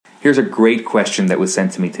Here's a great question that was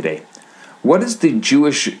sent to me today. What is the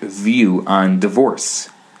Jewish view on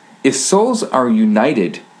divorce? If souls are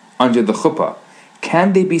united under the chuppah,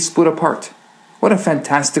 can they be split apart? What a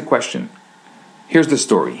fantastic question. Here's the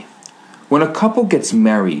story. When a couple gets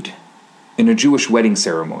married in a Jewish wedding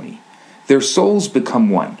ceremony, their souls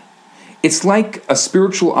become one. It's like a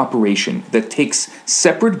spiritual operation that takes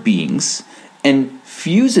separate beings and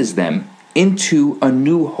fuses them into a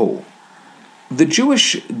new whole. The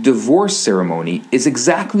Jewish divorce ceremony is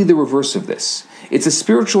exactly the reverse of this. It's a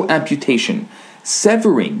spiritual amputation,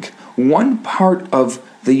 severing one part of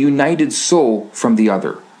the united soul from the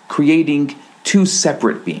other, creating two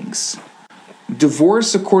separate beings.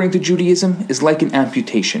 Divorce, according to Judaism, is like an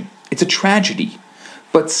amputation. It's a tragedy,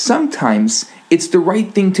 but sometimes it's the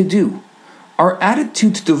right thing to do. Our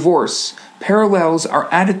attitude to divorce parallels our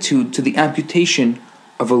attitude to the amputation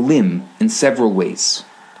of a limb in several ways.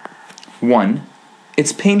 1.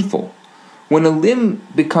 It's painful. When a limb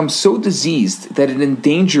becomes so diseased that it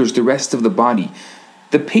endangers the rest of the body,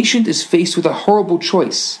 the patient is faced with a horrible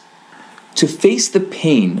choice: to face the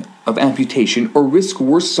pain of amputation or risk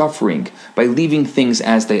worse suffering by leaving things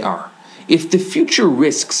as they are. If the future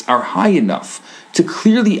risks are high enough to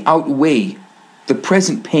clearly outweigh the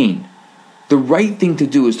present pain, the right thing to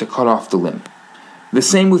do is to cut off the limb. The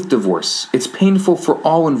same with divorce. It's painful for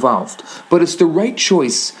all involved, but it's the right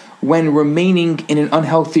choice when remaining in an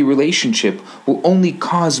unhealthy relationship will only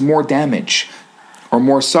cause more damage, or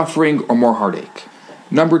more suffering, or more heartache.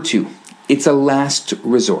 Number 2, it's a last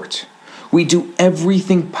resort. We do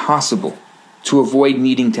everything possible to avoid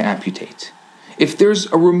needing to amputate. If there's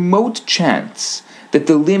a remote chance that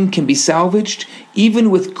the limb can be salvaged,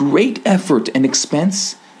 even with great effort and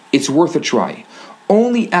expense, it's worth a try.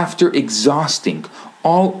 Only after exhausting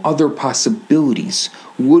all other possibilities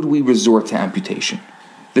would we resort to amputation.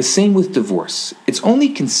 The same with divorce. It's only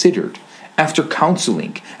considered after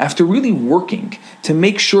counseling, after really working to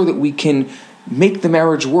make sure that we can make the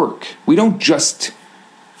marriage work. We don't just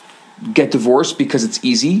get divorced because it's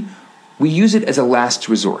easy. We use it as a last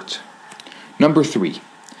resort. Number 3,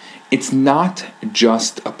 it's not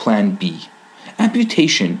just a plan B.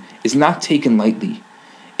 Amputation is not taken lightly.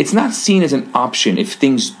 It's not seen as an option if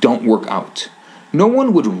things don't work out. No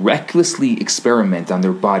one would recklessly experiment on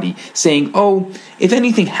their body, saying, "Oh, if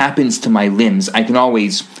anything happens to my limbs, I can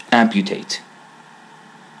always amputate."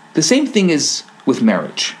 The same thing is with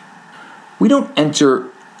marriage. We don't enter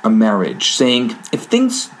a marriage saying, if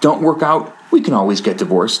things don't work out, we can always get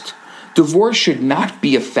divorced. Divorce should not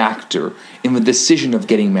be a factor in the decision of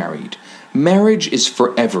getting married. Marriage is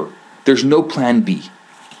forever. There's no plan B.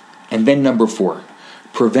 And then number 4,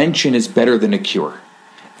 prevention is better than a cure.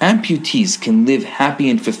 Amputees can live happy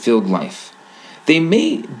and fulfilled life. They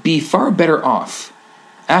may be far better off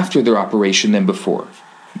after their operation than before.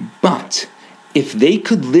 But if they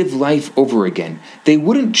could live life over again, they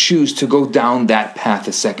wouldn't choose to go down that path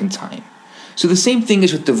a second time. So the same thing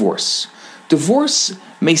is with divorce. Divorce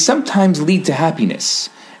may sometimes lead to happiness,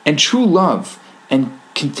 and true love and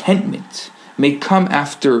contentment may come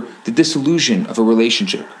after the dissolution of a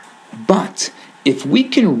relationship. But if we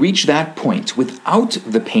can reach that point without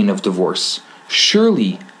the pain of divorce,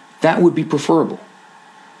 surely that would be preferable.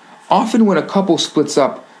 Often when a couple splits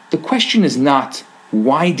up, the question is not,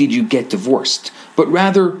 why did you get divorced? But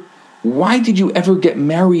rather, why did you ever get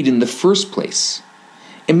married in the first place?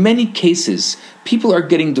 In many cases, people are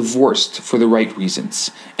getting divorced for the right reasons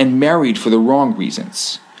and married for the wrong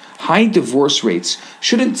reasons. High divorce rates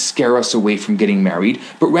shouldn't scare us away from getting married,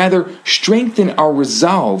 but rather strengthen our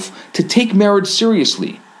resolve to take marriage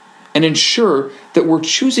seriously and ensure that we're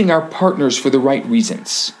choosing our partners for the right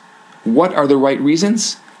reasons. What are the right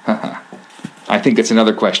reasons? I think it's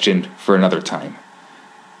another question for another time.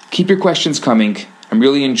 Keep your questions coming. I'm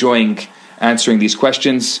really enjoying answering these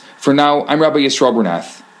questions. For now, I'm Rabbi Yisrael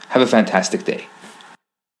Bernath. Have a fantastic day.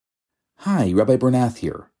 Hi, Rabbi Bernath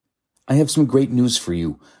here. I have some great news for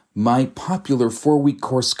you. My popular 4-week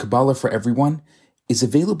course, Kabbalah for Everyone, is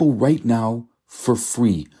available right now for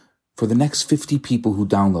free for the next 50 people who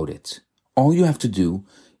download it. All you have to do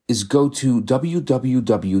is go to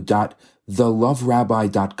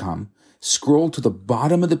www.theloverabbi.com, scroll to the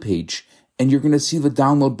bottom of the page, and you're going to see the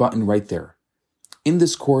download button right there. In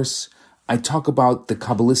this course, I talk about the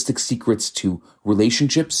Kabbalistic secrets to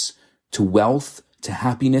relationships, to wealth, to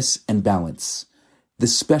happiness, and balance.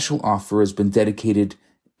 This special offer has been dedicated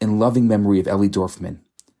in loving memory of Ellie Dorfman.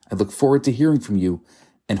 I look forward to hearing from you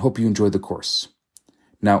and hope you enjoy the course.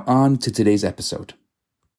 Now on to today's episode.